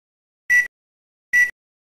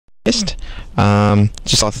best.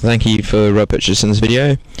 Just like to thank you for purchasing this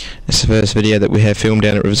video. It's the first video that we have filmed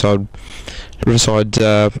down at Riverside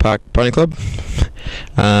Park Pony Club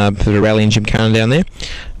for the rally and gymkhana down there.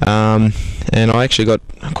 And I actually got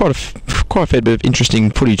quite a fair bit of interesting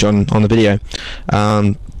footage on the video.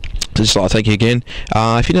 Just like to thank you again.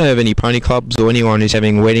 If you know of any pony clubs or anyone who's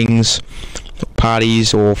having weddings,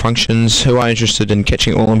 parties or functions who are interested in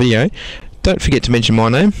catching it all on video, don't forget to mention my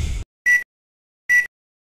name.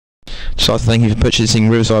 Just like to thank you for purchasing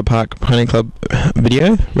Riverside Park Pony Club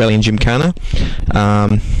video, rally and gymkhana.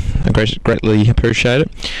 I greatly appreciate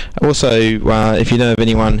it. Also, if you know of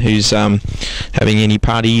anyone who's having any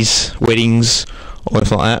parties, weddings, or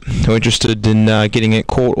anything like that, who are interested in getting it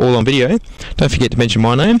caught all on video, don't forget to mention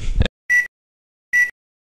my name.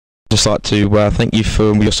 Just like to thank you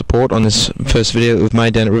for your support on this first video that we've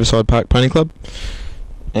made down at Riverside Park Pony Club.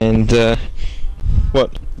 And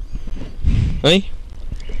what? Hey?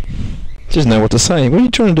 Doesn't know what to say. What are you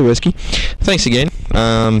trying to do, Esky? Thanks again.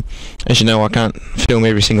 As you know, I can't film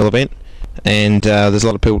every single event, and there's a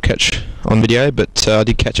lot of people catch on video, but I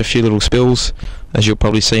did catch a few little spills, as you'll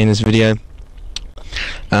probably see in this video.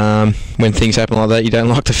 When things happen like that, you don't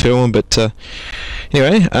like to film them, but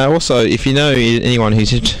anyway, also, if you know anyone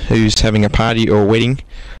who's having a party or a wedding,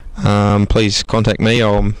 please contact me.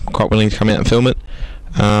 I'm quite willing to come out and film it.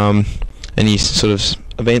 Any sort of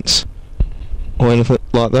events or anything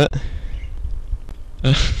like that.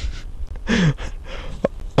 I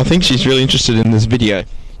think she's really interested in this video.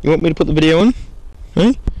 You want me to put the video on?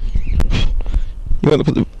 Hey? You want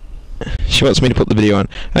to put the... She wants me to put the video on.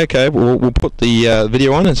 Okay, we'll put the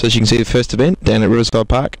video on, and so she can see the first event down at Riverside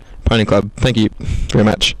Park Pony Club. Thank you very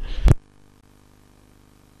much.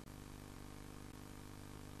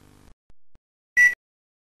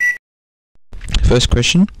 First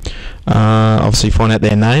question, obviously find out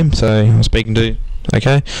their name, so I'm speaking to,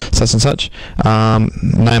 okay, such and such.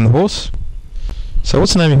 Name of the horse. So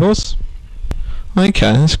what's the name of your horse?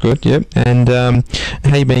 Okay, that's good, yep. And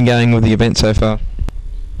how you been going with the event so far?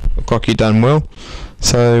 Look like you've done well.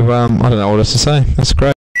 So I don't know what else to say. That's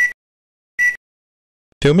great.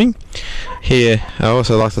 Filming. Here, I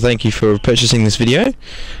also like to thank you for purchasing this video.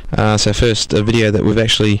 It's our first video that we've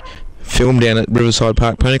actually filmed down at Riverside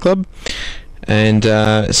Park Pony Club. And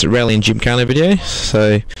it's a rally and gymkhana video,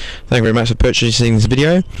 so thank you very much for purchasing this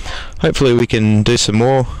video. Hopefully we can do some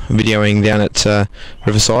more videoing down at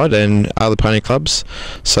Riverside and other pony clubs.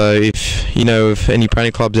 So if you know of any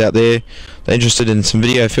pony clubs out there that are interested in some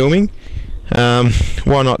video filming,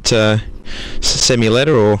 why not send me a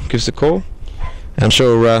letter or give us a call. I'm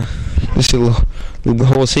sure this little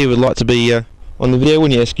horse here would like to be on the video,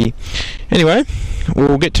 wouldn't you, Esky? Anyway,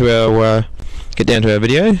 we'll get down to our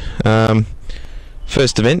video.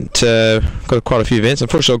 First event, got quite a few events.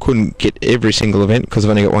 Unfortunately I couldn't get every single event because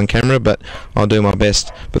I've only got one camera, but I'll do my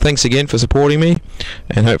best. But thanks again for supporting me,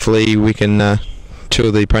 and hopefully we can tour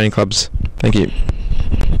the pony clubs. Thank you.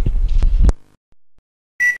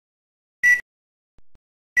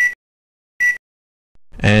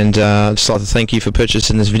 And I'd just like to thank you for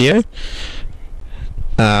purchasing this video.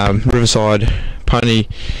 Riverside Pony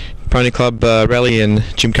Club rally and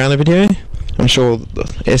gymkhana video. I'm sure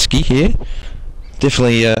Esky here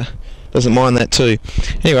definitely doesn't mind that too.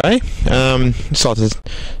 Anyway, just like to,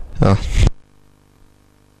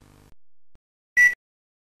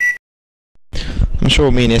 I'm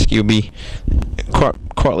sure me and Esky will be quite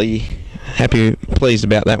pleased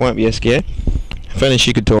about that, won't we, Esky? Eh? If only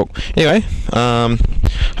she could talk. Anyway,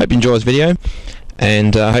 hope you enjoy this video,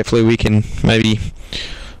 and hopefully we can maybe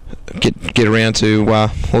get around to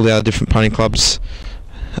all the other different pony clubs.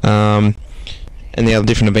 And the other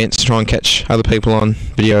different events to try and catch other people on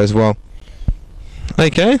video as well.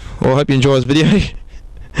 Okay, well I hope you enjoy this video.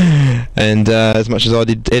 And as much as I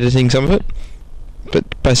did editing some of it, but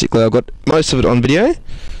basically I've got most of it on video.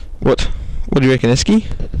 What do you reckon, Esky?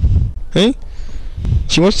 Hey?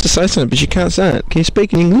 She wants to say something but she can't say it. Can you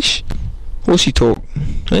speak in English? Or she talk?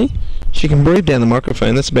 Hey? She can breathe down the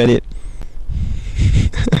microphone, that's about it.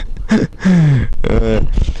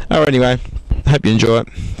 Alright, anyway, hope you enjoy it.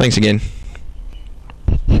 Thanks again.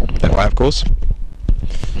 That way, of course.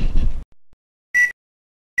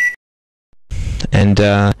 And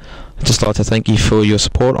I'd just like to thank you for your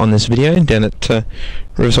support on this video down at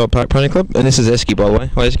Riverside Park Pony Club. And this is Esky, by the way.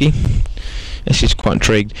 Hi, Esky. Esky's quite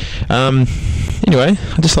intrigued. Anyway,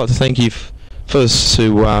 I'd just like to thank you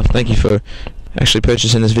thank you for actually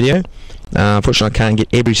purchasing this video. Unfortunately, I can't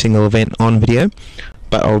get every single event on video,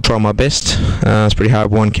 but I'll try my best. It's pretty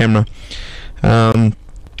hard with one camera.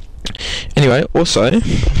 Anyway, also, if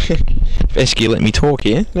Esky let me talk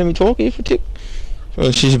here for a tick.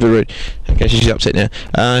 Well, she's a bit rude. Okay, she's upset now.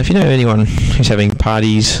 If you know anyone who's having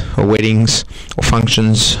parties or weddings or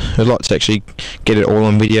functions who'd like to actually get it all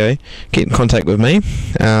on video, get in contact with me.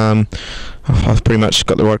 I've pretty much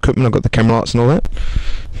got the right equipment. I've got the camera lights and all that.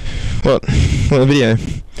 What a video.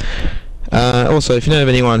 Also, if you know of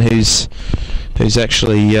anyone who's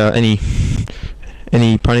actually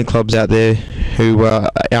any pony clubs out there who are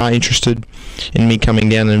interested in me coming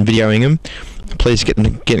down and videoing them, please get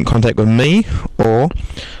in contact with me, or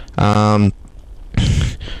I'll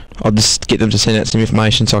just get them to send out some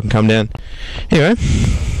information so I can come down. Anyway,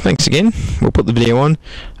 thanks again. We'll put the video on,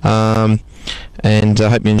 and I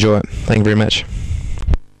hope you enjoy it. Thank you very much.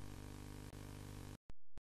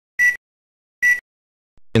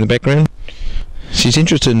 In the background, she's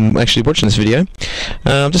interested in actually watching this video.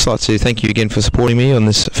 I'd just like to thank you again for supporting me on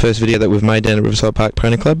this first video that we've made down at Riverside Park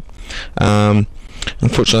Pony Club.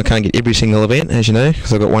 Unfortunately, I can't get every single event, as you know,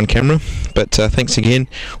 because I've got one camera, but thanks again.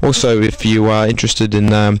 Also, if you are interested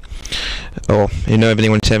in, or you know of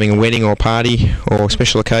anyone who's having a wedding or a party or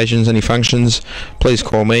special occasions, any functions, please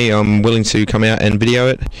call me. I'm willing to come out and video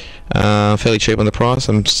it, fairly cheap on the price.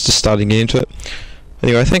 I'm just starting to get into it.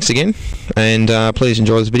 Anyway, thanks again, and please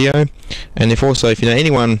enjoy this video. And if you know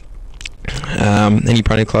anyone, any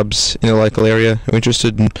pony clubs in the local area who are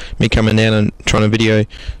interested in me coming down and trying to video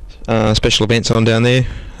special events on down there,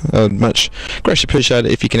 I'd much greatly appreciate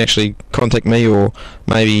it if you can actually contact me, or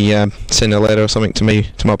maybe send a letter or something to me,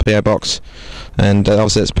 to my PO box, and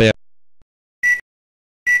obviously that's PO.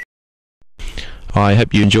 I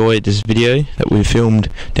hope you enjoyed this video that we filmed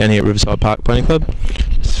down here at Riverside Park Pony Club.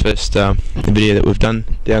 It's the first video that we've done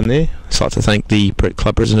down there. I'd like to thank the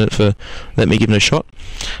club president for letting me give it a shot.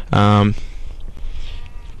 Yeah,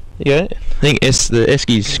 I think the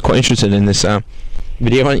Eskie's quite interested in this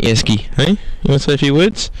video, aren't you, Eskie? Hey? You want to say a few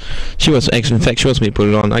words? She wants, in fact, she wants me to put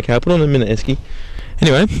it on. Okay, I'll put it on in a minute, Eskie.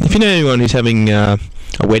 Anyway, if you know anyone who's having a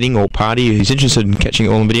wedding or party who's interested in catching it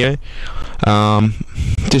all on video,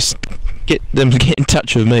 just get them to get in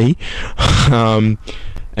touch with me.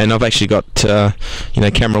 And I've actually got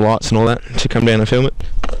camera lights and all that to come down and film it.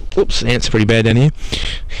 Oops, ants are pretty bad down here.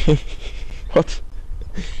 What?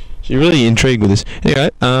 She's really intrigued with this. Anyway,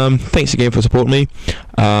 thanks again for supporting me.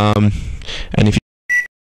 And if you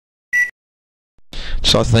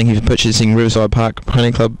just like to thank you for purchasing Riverside Park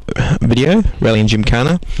Pony Club video, Rally and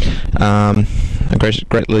Gymkhana. I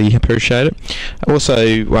greatly appreciate it. Also,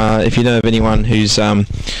 if you know of anyone who's having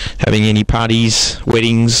any parties,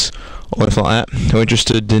 weddings, or anything like that, who are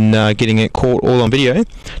interested in getting it caught all on video,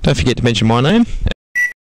 don't forget to mention my name.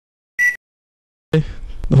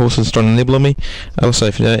 The horse is trying to nibble on me. Also,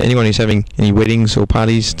 if you know anyone who's having any weddings or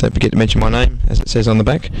parties, don't forget to mention my name, as it says on the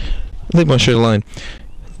back. Leave my shirt alone.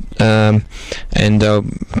 And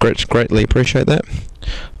greatly appreciate that.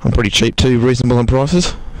 I'm pretty cheap too, reasonable on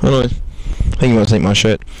prices. Anyway, I think you might think my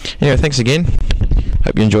shirt. Anyway, thanks again.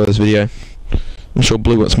 Hope you enjoy this video. I'm sure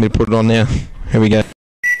Blue wants me to put it on now. Here we go.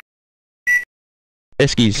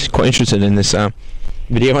 Eskie's quite interested in this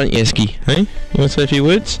video, aren't you, Eskie? Hey? You want to say a few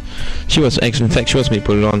words? She wants, in fact, she wants me to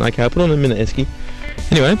put it on. Okay, I'll put it on in a minute, Eskie.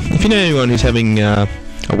 Anyway, if you know anyone who's having a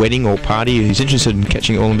wedding or party who's interested in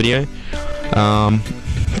catching it all on video,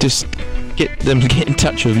 just get them to get in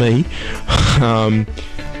touch with me.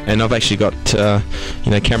 And I've actually got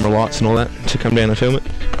camera lights and all that to come down and film it.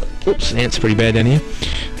 Oops, ants are pretty bad down here.